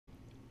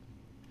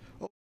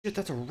Shit,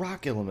 that's a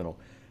rock elemental.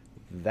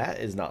 That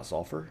is not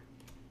sulfur.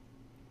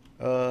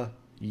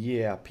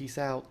 Yeah, peace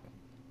out.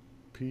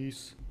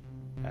 Peace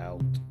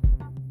out.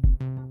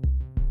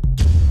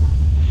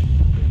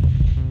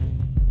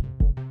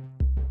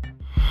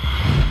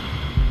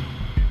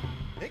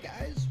 Hey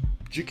guys,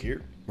 Jig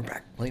here. We're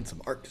back playing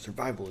some ARK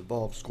Survival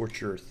Evolved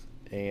Scorched Earth,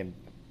 and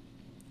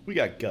we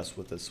got Gus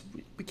with us.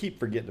 We keep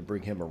forgetting to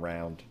bring him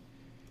around.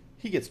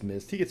 He gets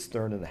missed. He gets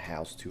thrown in the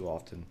house too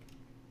often.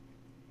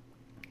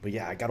 But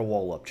yeah, I got a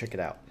wall up. Check it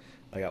out.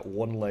 I got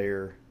one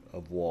layer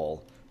of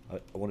wall. I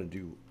want to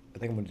do. I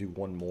think I'm going to do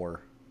one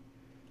more,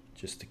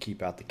 just to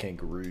keep out the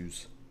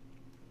kangaroos,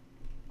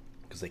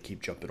 because they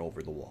keep jumping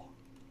over the wall.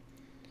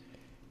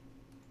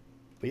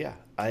 But yeah,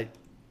 I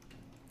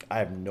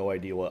have no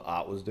idea what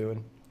Ott was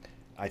doing.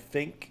 I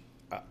think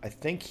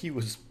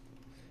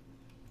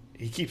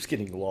he keeps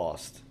getting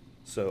lost.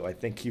 So I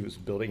think he was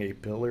building a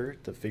pillar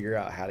to figure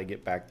out how to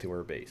get back to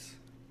our base.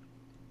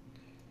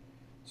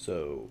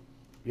 So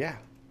yeah,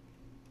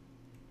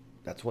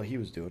 that's what he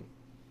was doing.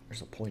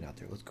 There's a point out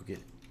there. Let's go get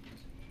it.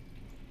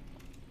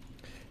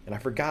 And I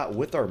forgot,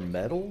 with our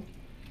metal,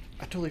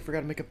 I totally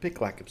forgot to make a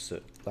pickaxe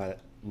episode. I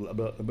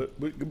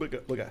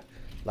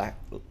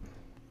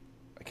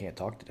can't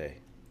talk today.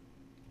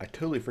 I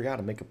totally forgot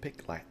to make a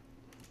pickaxe.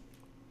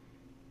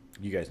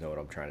 You guys know what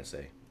I'm trying to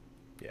say.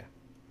 Yeah.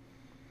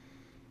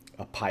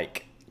 A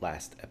pike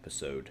last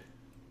episode.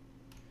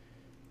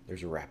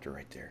 There's a raptor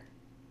right there.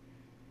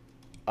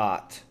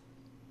 Ott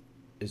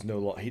is no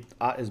longer.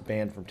 Ott is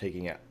banned from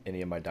taking out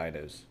any of my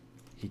dinos.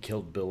 He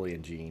killed Billy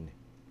and Gene.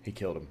 He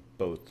killed them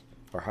both.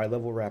 Our high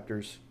level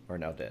raptors are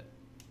now dead.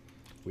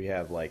 We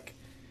have like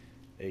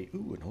an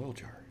oil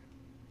jar.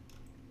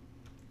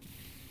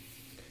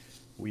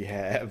 We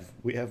have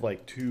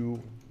like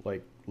two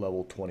like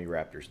level 20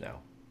 raptors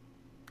now.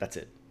 That's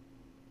it.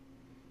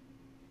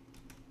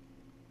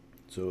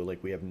 So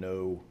like we have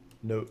no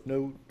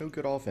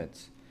good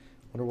offense.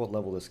 Wonder what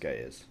level this guy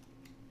is.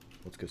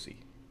 Let's go see.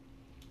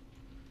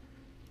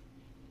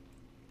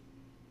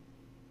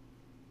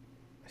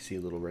 I see a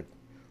little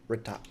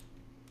red top.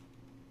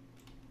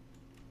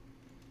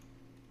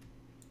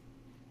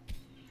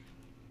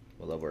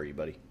 What level are you,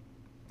 buddy?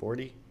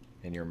 40?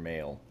 And you're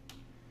male.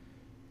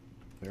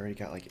 We already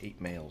got like 8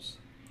 males.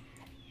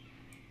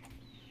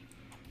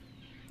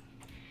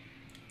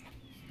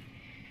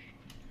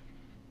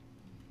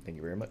 Thank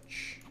you very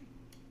much.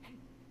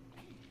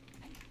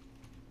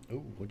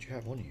 Oh, what'd you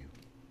have on you?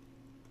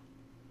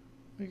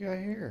 What do you got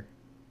here?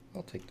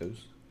 I'll take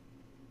those.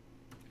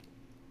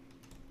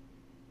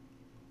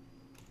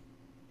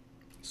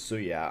 So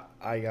yeah,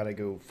 I gotta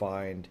go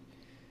find,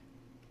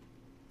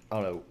 I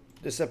don't know,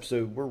 this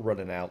episode we're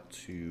running out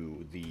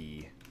to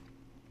the,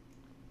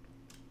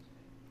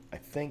 I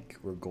think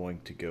we're going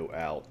to go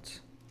out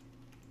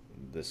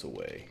this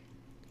way.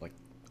 Like,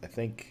 I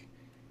think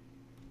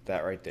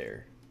that right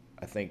there.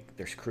 I think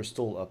there's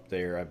crystal up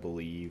there, I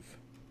believe.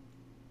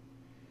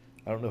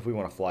 I don't know if we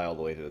want to fly all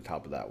the way to the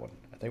top of that one.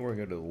 I think we're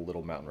going to go to the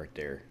little mountain right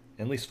there.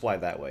 And at least fly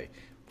that way.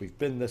 We've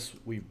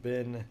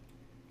been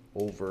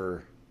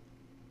over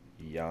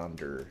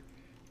yonder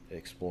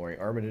exploring.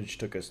 Armitige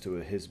took us to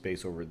his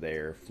base over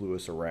there, flew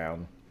us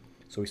around.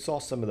 So we saw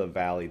some of the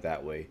valley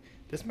that way.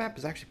 This map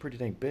is actually pretty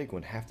dang big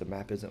when half the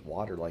map isn't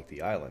water like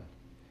the island.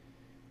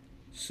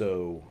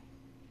 So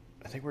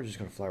I think we're just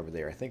going to fly over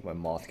there. I think my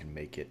moth can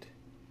make it.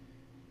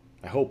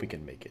 I hope he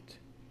can make it.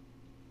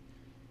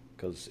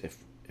 Because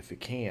if it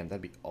can,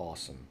 that'd be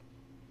awesome.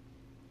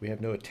 We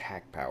have no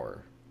attack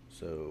power.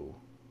 So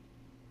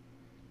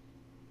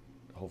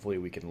hopefully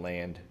we can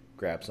land,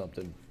 grab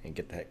something, and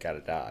get the heck out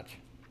of Dodge.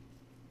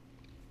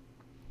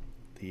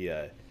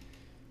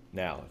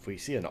 Now, if we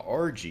see an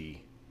RG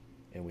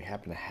and we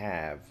happen to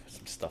have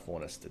some stuff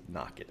on us to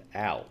knock it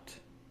out,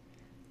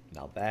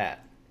 now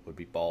that would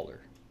be baller.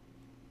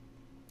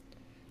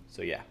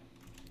 So yeah.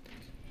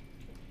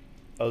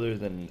 Other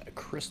than a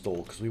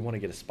crystal, because we want to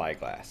get a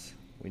spyglass.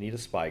 We need a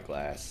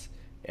spyglass,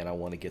 and I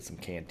want to get some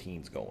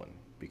canteens going,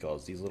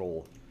 because these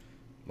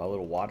my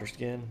little water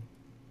skin,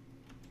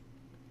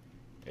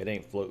 it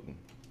ain't floating.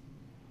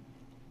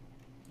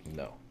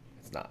 No,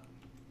 it's not.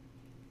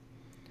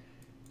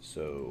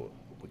 So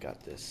we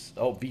got this.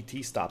 Oh,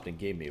 VT stopped and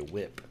gave me a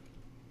whip.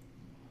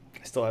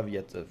 I still have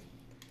yet to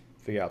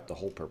figure out the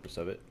whole purpose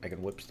of it. I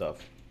can whip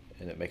stuff,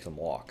 and it makes them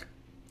walk.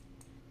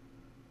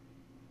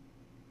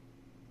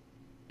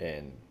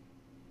 And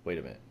wait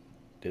a minute.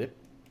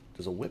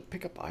 Does a whip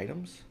pick up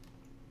items?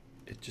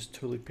 It just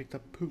totally picked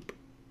up poop.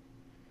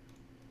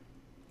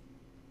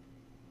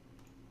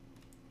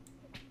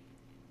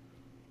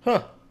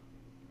 Huh.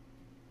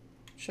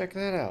 Check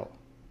that out.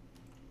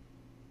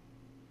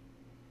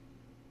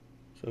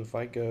 So if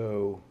I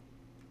go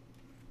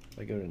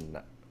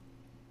to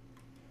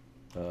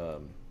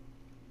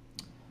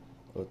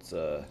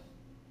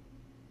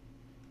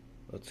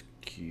let's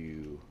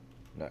Q,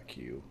 not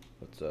Q.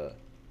 Let's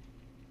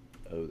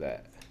O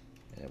that.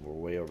 And we're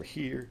way over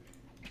here.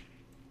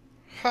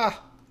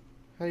 Ha!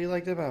 How do you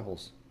like them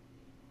apples?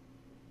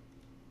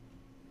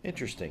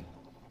 Interesting.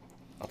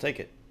 I'll take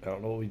it. I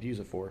don't know what we'd use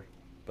it for.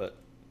 but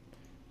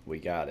we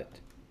got it.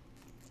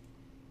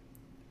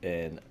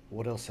 And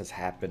what else has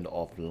happened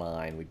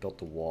offline? We built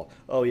the wall.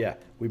 Oh yeah,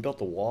 we built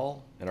the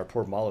wall, and our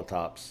poor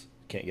Molotovs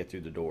can't get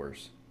through the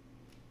doors.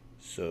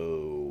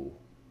 So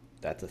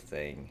that's a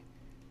thing.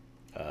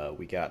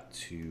 We got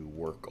to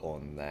work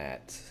on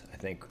that. I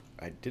think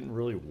I didn't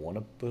really want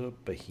to put a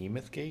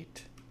behemoth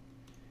gate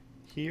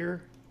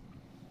here.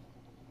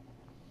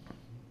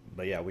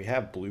 But yeah, we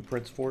have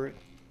blueprints for it.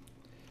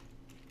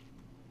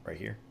 Right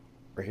here.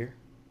 Right here.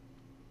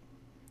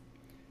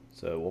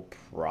 So we'll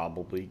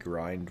probably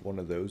grind one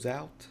of those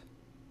out.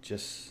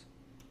 Just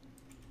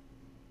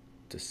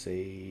to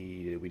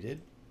say that we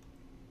did.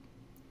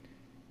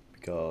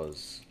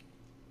 Because,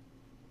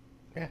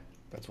 yeah,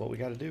 that's what we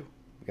got to do.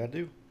 We got to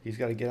do. He's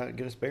got to get out and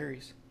get us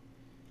berries.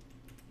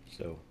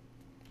 So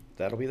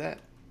that'll be that.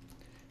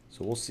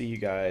 So we'll see you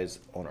guys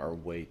on our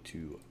way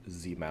to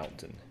Z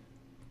Mountain.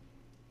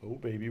 Oh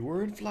baby,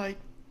 we're in flight.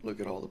 Look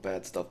at all the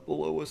bad stuff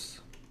below us.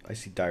 I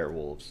see dire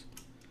wolves.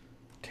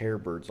 Terror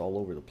birds all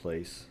over the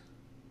place.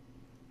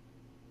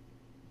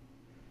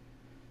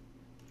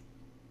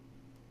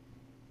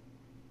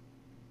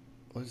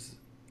 What is...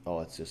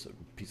 Oh, it's just a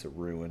piece of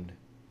ruin.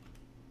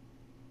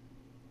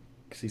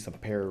 I see some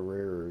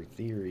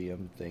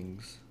Parararium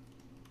things.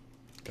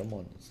 Come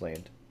on, let's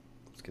land.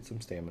 Let's get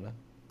some stamina.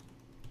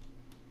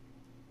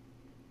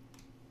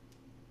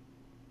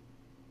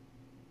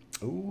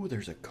 Ooh,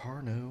 there's a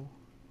Carno.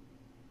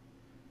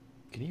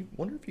 Can you...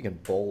 wonder if you can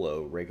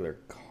bolo regular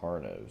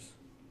Carnos.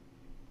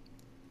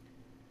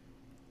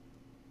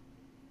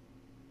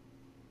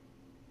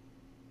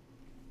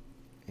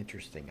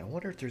 Interesting. I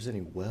wonder if there's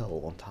any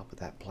well on top of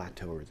that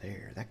plateau over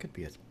there. That could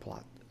be a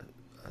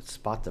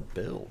spot to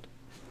build.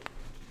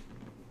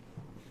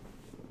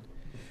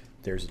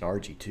 There's an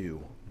RG2.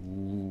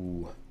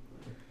 Ooh.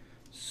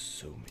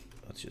 So many.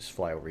 Let's just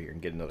fly over here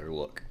and get another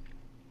look.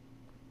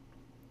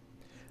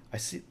 I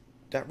see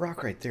that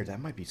rock right there.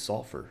 That might be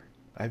sulfur.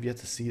 I have yet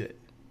to see it.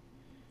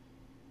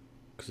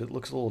 Because it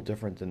looks a little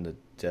different than the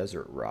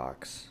desert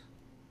rocks.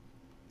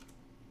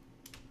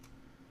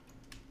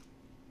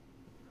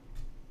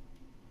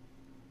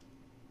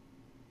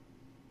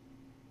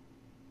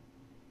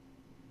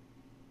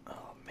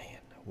 Oh man,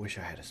 I wish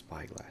I had a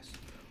spyglass.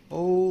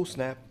 Oh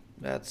snap,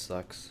 that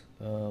sucks.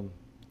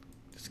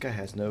 This guy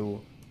has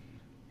no...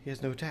 he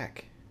has no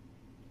attack.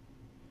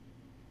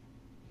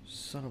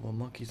 Son of a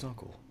monkey's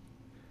uncle.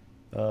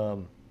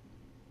 Oh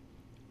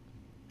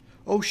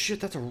shit,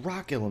 that's a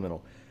rock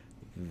elemental.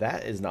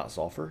 That is not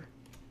sulfur.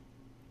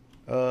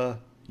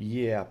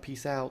 Yeah,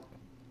 peace out.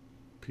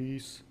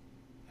 Peace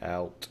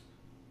out.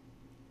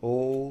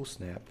 Oh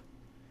snap.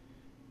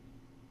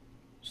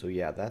 So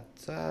yeah,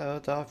 that's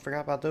I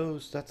forgot about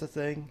those. That's a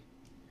thing.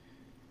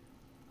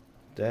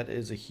 That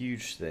is a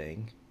huge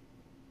thing.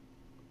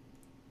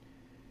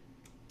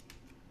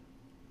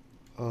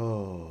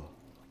 Oh.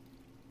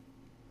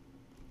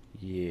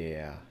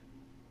 Yeah.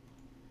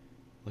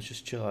 Let's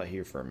just chill out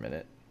here for a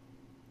minute.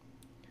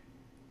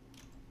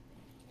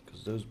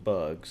 Because those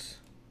bugs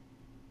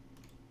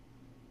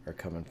are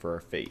coming for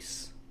our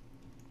face.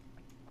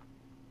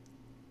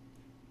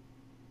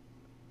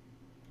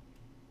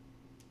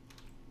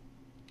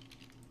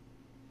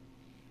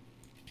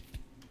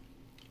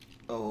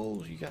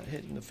 Oh, you got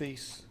hit in the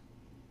face.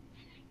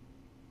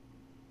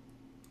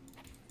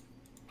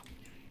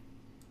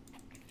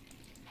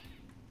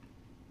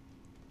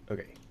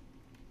 Okay.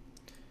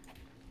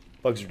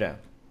 Bugs are down.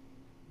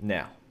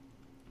 Now,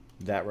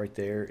 that right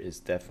there is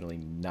definitely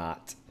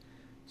not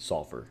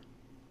sulfur.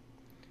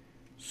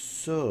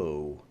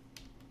 So,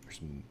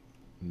 there's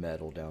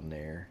metal down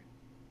there.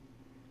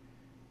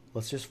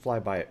 Let's just fly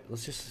by it.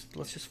 Let's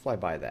just fly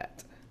by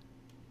that.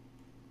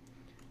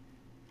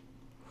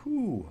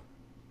 Whew.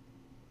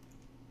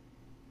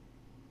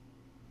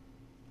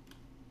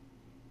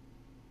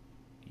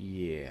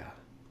 Yeah.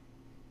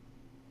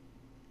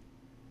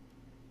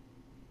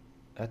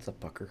 That's a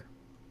pucker.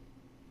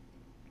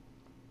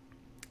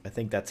 I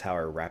think that's how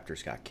our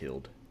raptors got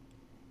killed.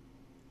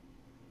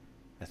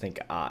 I think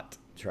Ott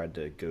tried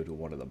to go to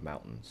one of the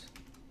mountains.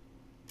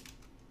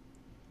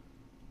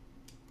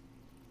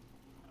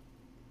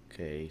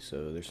 Okay,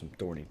 so there's some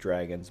thorny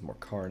dragons, more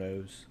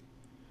Carnos.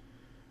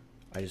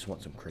 I just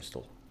want some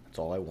crystal. That's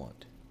all I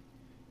want.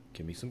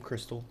 Give me some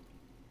crystal,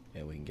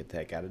 and we can get the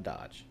heck out of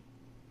Dodge.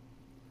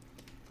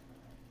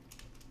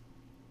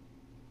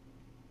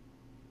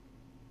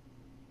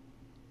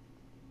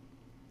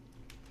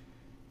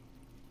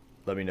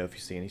 Let me know if you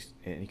see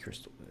any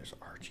crystal. There's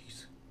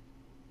Archies.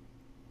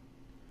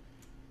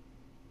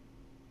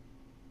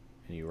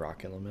 Any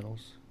rock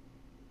elementals?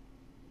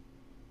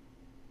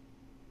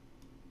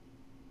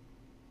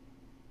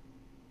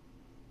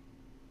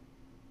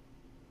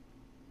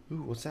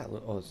 Ooh, what's that?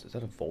 Oh, is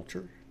that a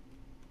vulture?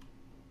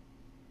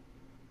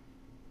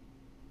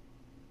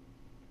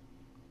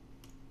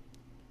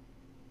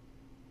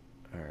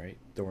 Alright,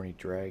 thorny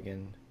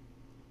dragon.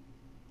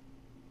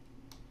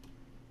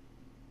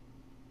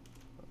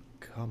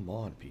 Come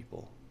on,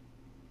 people.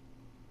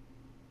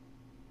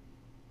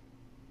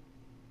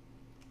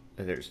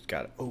 There's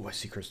got it. Oh, I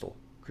see crystal.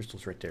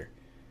 Crystal's right there.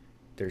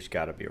 There's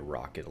got to be a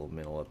rock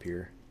elemental up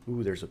here.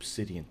 Ooh, there's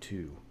obsidian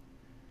too.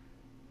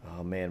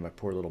 Oh man, my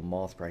poor little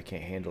moth probably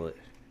can't handle it.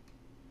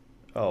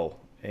 Oh,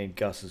 and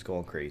Gus is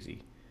going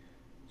crazy.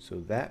 So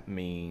that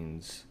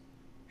means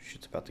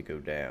shit's about to go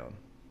down.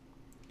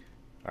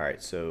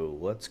 Alright, so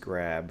let's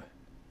grab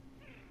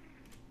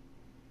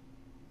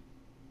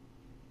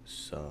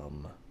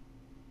some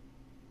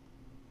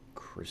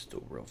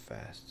crystal real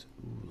fast.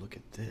 Ooh, look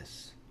at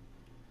this.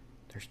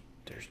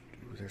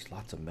 There's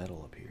lots of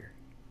metal up here.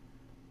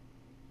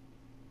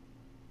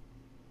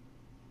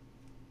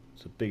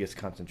 It's the biggest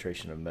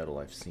concentration of metal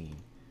I've seen.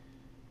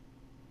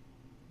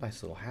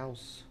 Nice little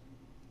house.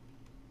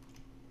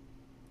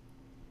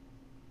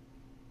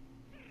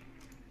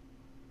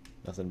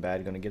 Nothing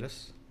bad gonna get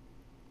us.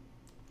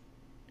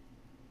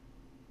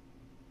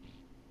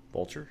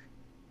 Vulture,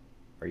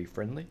 are you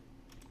friendly?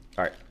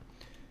 All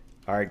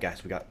right,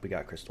 guys, we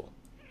got crystal.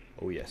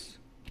 Oh yes.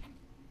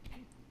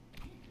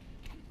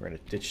 We're gonna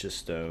ditch this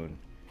stone,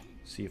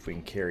 see if we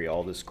can carry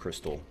all this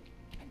crystal.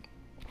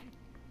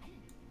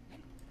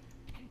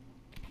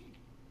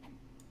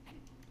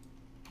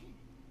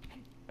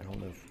 I don't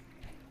know if...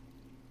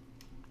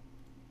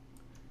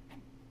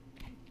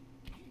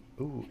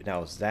 Ooh,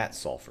 now is that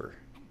sulfur?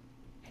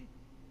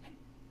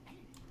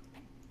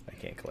 I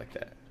can't collect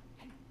that.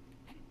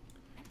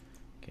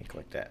 Can't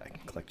collect that. I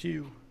can collect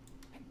you.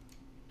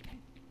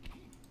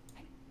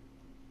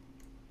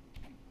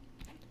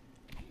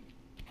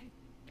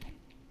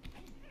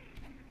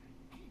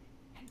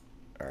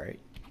 Alright.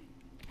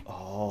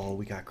 Oh,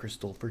 we got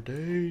crystal for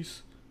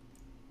days.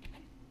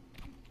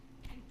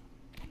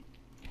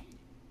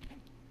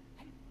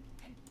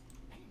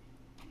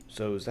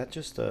 So is that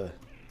just a...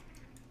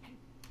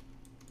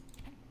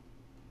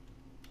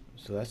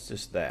 So that's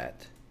just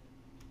that.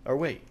 Or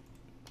wait.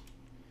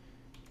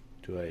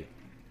 Do I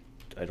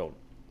don't...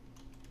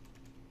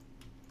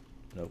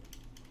 Nope.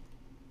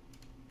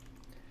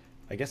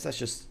 I guess that's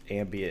just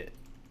ambient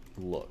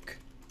look.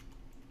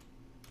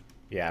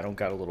 Yeah, I don't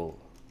got a little...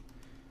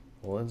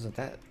 Well, isn't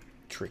that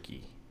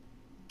tricky?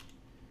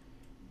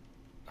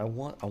 I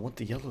want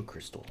the yellow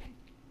crystal.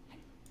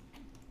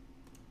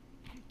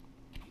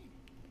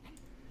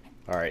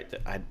 Alright,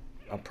 I'm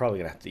probably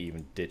gonna have to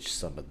even ditch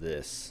some of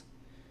this,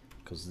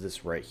 because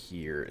this right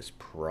here is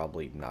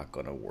probably not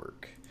gonna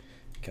work.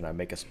 Can I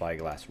make a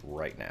spyglass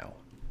right now?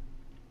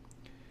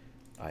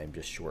 I'm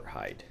just short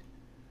hide.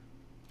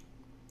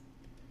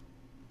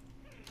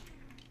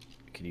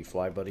 Can you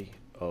fly, buddy?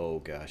 Oh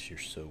gosh, you're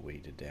so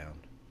weighted down.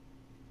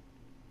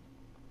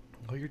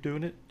 Oh, you're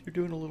doing it. You're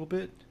doing a little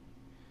bit.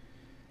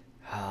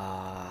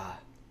 Ah.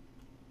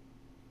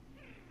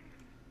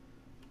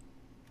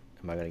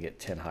 Am I gonna get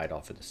 10 hide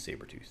off of the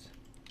saber tooth?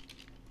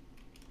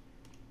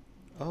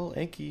 Oh,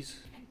 Enkies.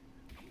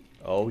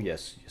 Oh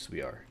yes, yes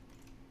we are.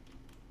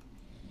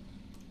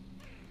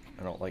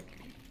 I don't like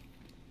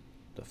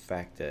the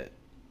fact that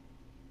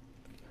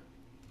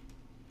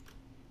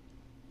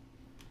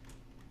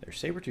there's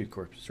saber-tooth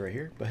corpses right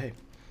here, but hey.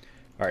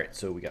 Alright,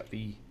 so we got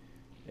V,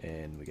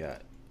 and we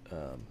got,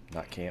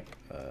 not camp,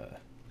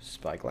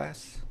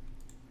 spyglass.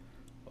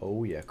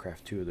 Oh yeah,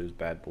 craft 2 of those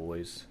bad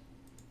boys.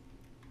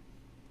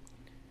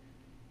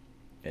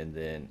 And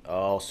then,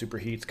 oh,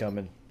 superheat's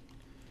coming.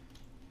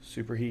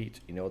 Superheat,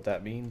 you know what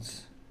that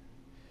means?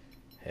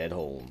 Head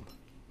home.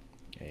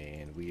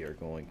 And we are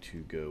going to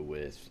go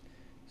with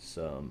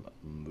some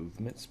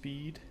movement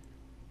speed.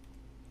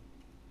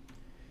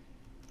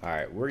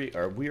 Alright, we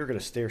are going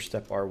to stair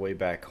step our way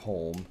back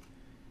home.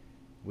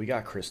 We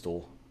got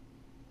crystal.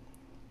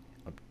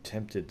 I'm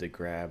tempted to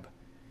grab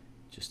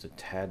just a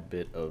tad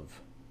bit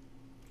of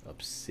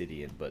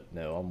obsidian, but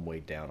no, I'm way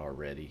down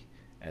already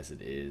as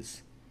it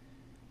is.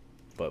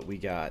 But we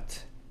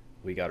got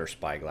our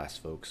spyglass,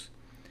 folks.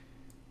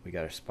 We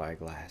got our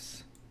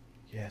spyglass.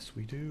 Yes,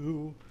 we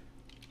do.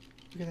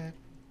 Look at that.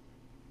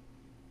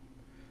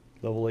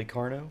 Level 8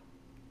 Carno.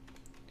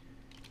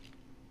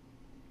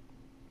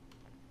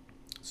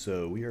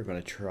 So we are going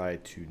to try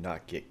to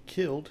not get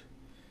killed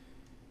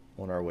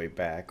on our way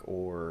back,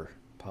 or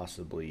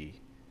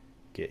possibly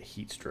get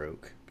heat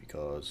stroke,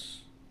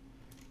 because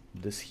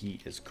this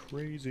heat is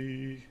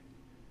crazy.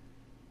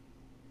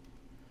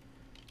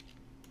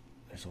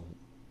 There's a...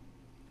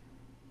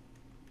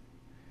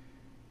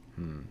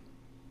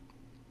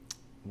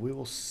 We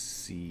will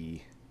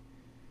see.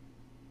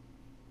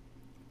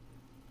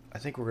 I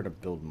think we're going to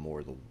build more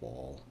of the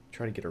wall.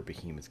 Try to get our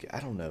behemoths. I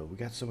don't know. We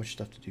got so much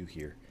stuff to do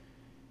here.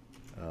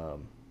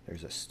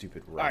 There's a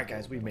stupid rock. Alright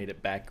guys, we made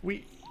it back.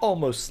 We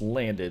almost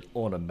landed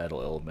on a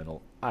metal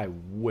elemental. I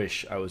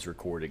wish I was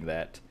recording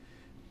that.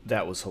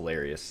 That was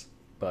hilarious.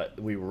 But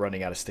we were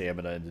running out of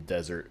stamina in the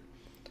desert.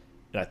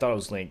 And I thought I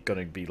was going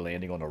to be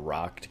landing on a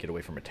rock to get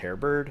away from a terror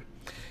bird.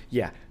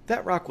 Yeah,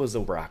 that rock was a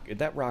rock.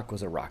 That rock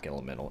was a rock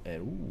elemental.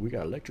 And ooh, we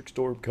got electric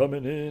storm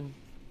coming in.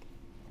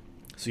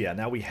 So yeah,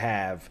 now we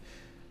have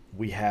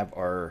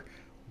our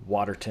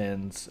water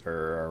tins,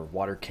 or our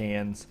water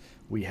cans.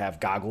 We have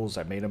goggles.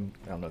 I made them.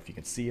 I don't know if you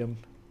can see them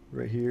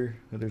right here.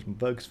 There's my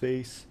bug's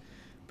face.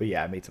 But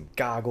yeah, I made some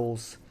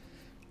goggles.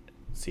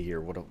 see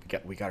here, what do we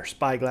got? We got our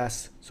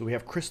spyglass, so we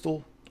have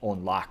crystal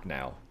on lock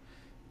now.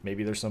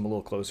 Maybe there's some a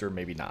little closer,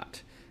 maybe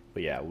not.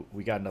 But yeah,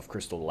 we got enough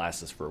crystal to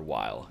last us for a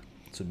while.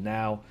 So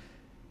now,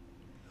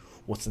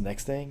 what's the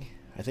next thing?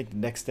 I think the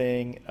next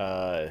thing,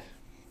 I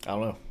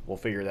don't know. We'll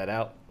figure that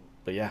out.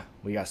 But yeah,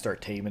 we gotta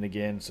start taming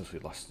again since we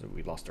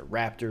lost our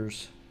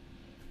raptors.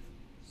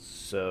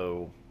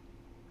 So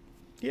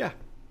yeah,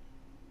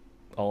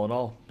 all in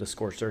all, the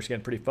Scorched Earth's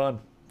getting pretty fun.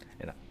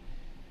 And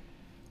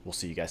we'll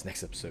see you guys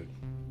next episode.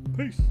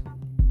 Peace.